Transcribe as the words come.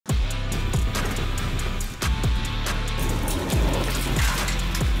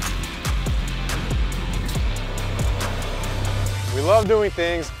love doing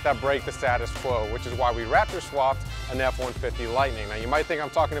things that break the status quo, which is why we Raptor swapped an F-150 Lightning. Now you might think I'm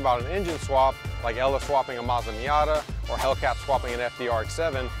talking about an engine swap, like Ella swapping a Mazda Miata or Hellcat swapping an FD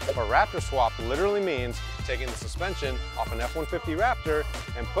RX-7, but Raptor swap literally means taking the suspension off an F-150 Raptor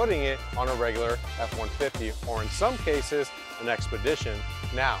and putting it on a regular F-150, or in some cases, an Expedition.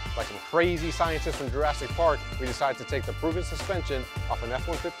 Now, like some crazy scientists from Jurassic Park, we decided to take the proven suspension off an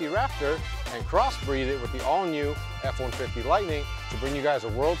F-150 Raptor and crossbreed it with the all-new F-150 Lightning to bring you guys a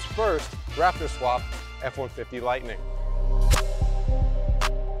world's first Raptor swap F-150 Lightning.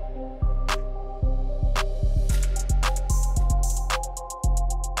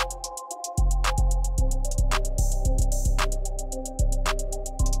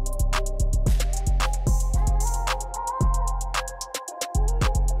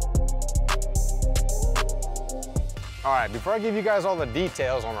 All right, before I give you guys all the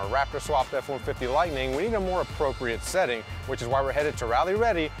details on our Raptor swapped F-150 Lightning, we need a more appropriate setting, which is why we're headed to Rally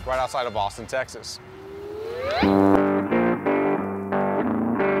Ready right outside of Austin, Texas.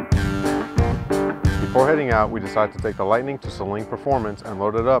 Before heading out, we decided to take the Lightning to Saline Performance and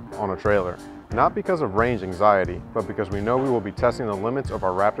load it up on a trailer. Not because of range anxiety, but because we know we will be testing the limits of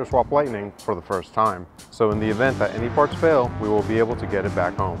our Raptor swap Lightning for the first time. So in the event that any parts fail, we will be able to get it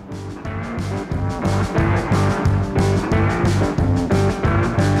back home.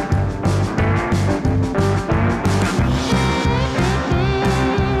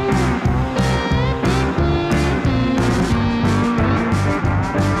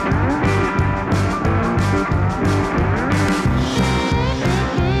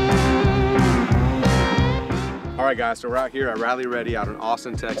 Alright guys, so we're out here at Rally Ready out in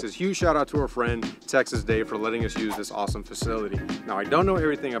Austin, Texas. Huge shout out to our friend Texas Dave for letting us use this awesome facility. Now I don't know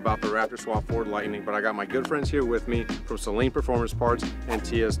everything about the Raptor swap Ford Lightning, but I got my good friends here with me from Saline Performance Parts and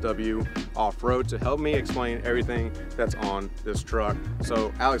TSW Off-Road to help me explain everything that's on this truck.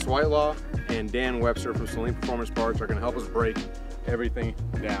 So Alex Whitelaw and Dan Webster from Saline Performance Parts are going to help us break everything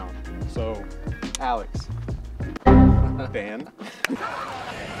down. So Alex. Dan.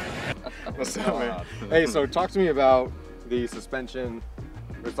 What's up, man? Hey, so talk to me about the suspension.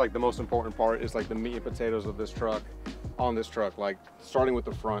 It's like the most important part. It's like the meat and potatoes of this truck, on this truck, like starting with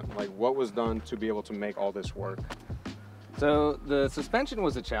the front, like what was done to be able to make all this work? So the suspension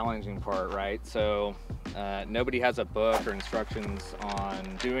was a challenging part, right? So nobody has a book or instructions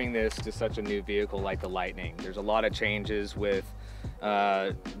on doing this to such a new vehicle like the Lightning. There's a lot of changes with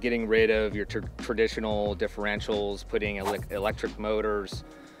getting rid of your traditional differentials, putting electric motors.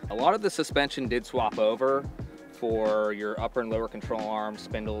 A lot of the suspension did swap over for your upper and lower control arms,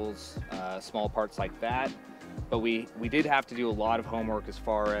 spindles, small parts like that. But we did have to do a lot of homework as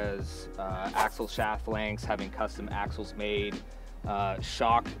far as axle shaft lengths, having custom axles made,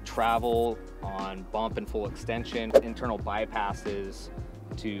 shock travel on bump and full extension, internal bypasses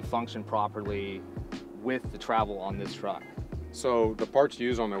to function properly with the travel on this truck. So the parts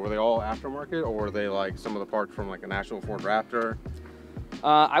used on there, were they all aftermarket, or were they like some of the parts from like a national Ford Raptor?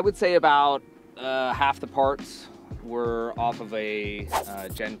 I would say about half the parts were off of a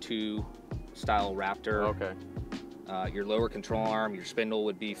Gen 2 style Raptor. Okay. Your lower control arm, your spindle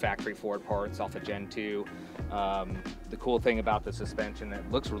would be factory Ford parts off of Gen 2. The cool thing about the suspension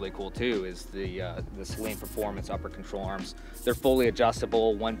that looks really cool too is the Saline Performance upper control arms. They're fully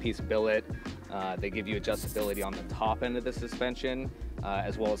adjustable, one-piece billet. They give you adjustability on the top end of the suspension,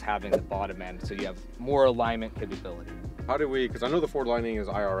 as well as having the bottom end, so you have more alignment capability. How did we, because I know the Ford Lightning is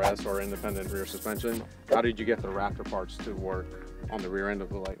IRS or independent rear suspension, how did you get the Raptor parts to work on the rear end of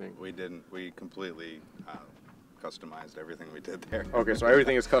the Lightning? We didn't, we completely customized everything we did there. Okay, so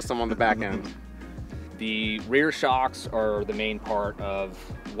everything is custom on the back end. The rear shocks are the main part of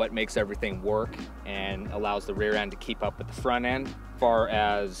what makes everything work and allows the rear end to keep up with the front end. As far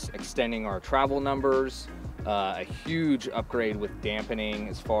as extending our travel numbers, a huge upgrade with dampening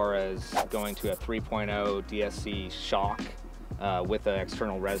as far as going to a 3.0 DSC shock with an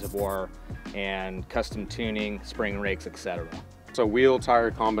external reservoir and custom tuning, spring rakes, etc. So wheel tire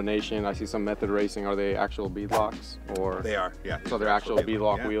combination, I see some Method Racing, are they actual beadlocks or? They are, yeah. So they're actual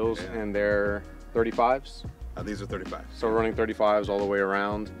beadlock wheels, yeah. And they're 35s? These are 35s. So we're running 35s all the way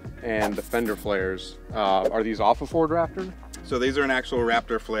around. And the fender flares, are these off of Ford Raptor? So these are an actual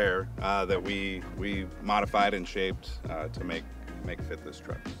Raptor flare that we modified and shaped to make fit this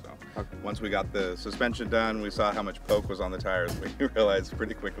truck. So once we got the suspension done, we saw how much poke was on the tires. We realized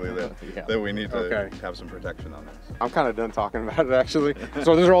pretty quickly that, that we need to have some protection on this. So. I'm kind of done talking about it actually.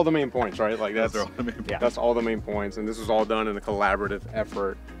 So those are all the main points, right? Like that's all the main points. That's all the main points, and this was all done in a collaborative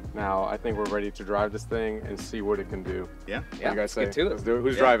effort Now I think we're ready to drive this thing and see what it can do. Yeah. What do you guys say? Get to it. Let's do it.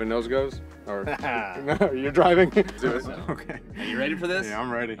 Who's driving? Nose goes? Or no, you're driving? Do it. Okay. Are you ready for this? Yeah,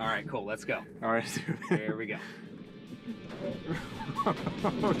 I'm ready. All right, cool. Let's go. All right. Here we go.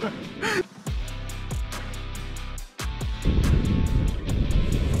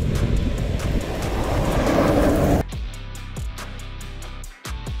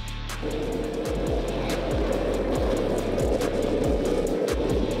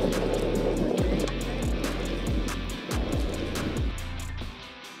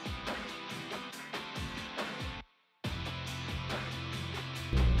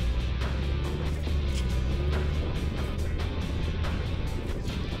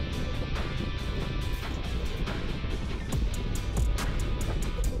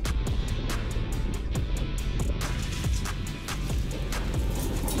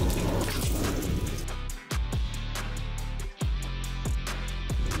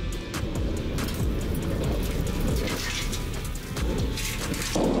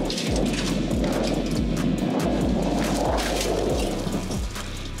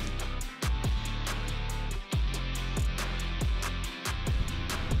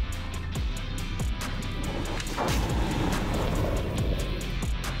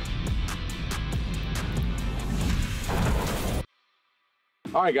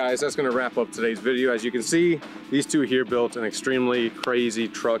 All right, guys, that's gonna wrap up today's video. As you can see, these two here built an extremely crazy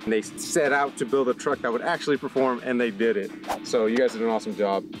truck. They set out to build a truck that would actually perform, and they did it. So you guys did an awesome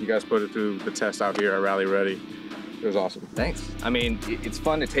job. You guys put it through the test out here at Rally Ready. It was awesome. Thanks. I mean, it's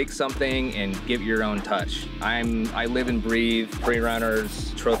fun to take something and give it your own touch. I live and breathe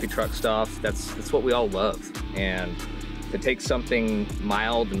pre-runners, trophy truck stuff. That's what we all love. And to take something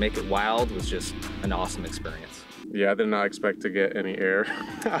mild and make it wild was just an awesome experience. Yeah, I did not expect to get any air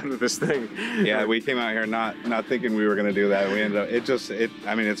out of this thing. Yeah, we came out here not thinking we were going to do that. We ended up,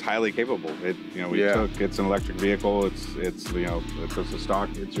 I mean, it's highly capable. It's an electric vehicle. It's a stock,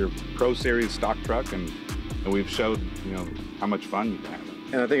 it's your Pro Series stock truck, and we've showed, how much fun you can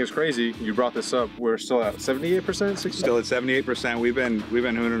have. And I think it's crazy, you brought this up, we're still at 78%? 60%? Still at 78%. We've been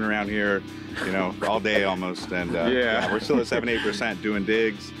hooning around here, all day almost, and yeah, we're still at 78% doing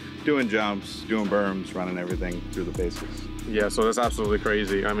digs, doing jumps, doing berms, running everything through the basics. Yeah, so that's absolutely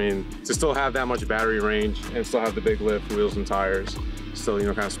crazy. I mean, to still have that much battery range and still have the big lift, wheels and tires, still,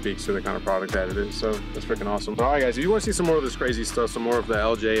 kind of speaks to the kind of product that it is. So that's freaking awesome. All right, guys, if you want to see some more of this crazy stuff, some more of the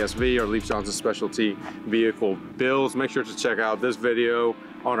LJSV or Leif Johnson specialty vehicle builds, make sure to check out this video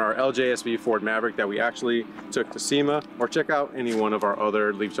on our LJSV Ford Maverick that we actually took to SEMA, or check out any one of our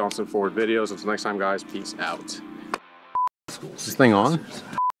other Leif Johnson Ford videos. Until next time, guys, peace out. Is this thing on?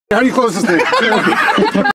 How do you close this thing?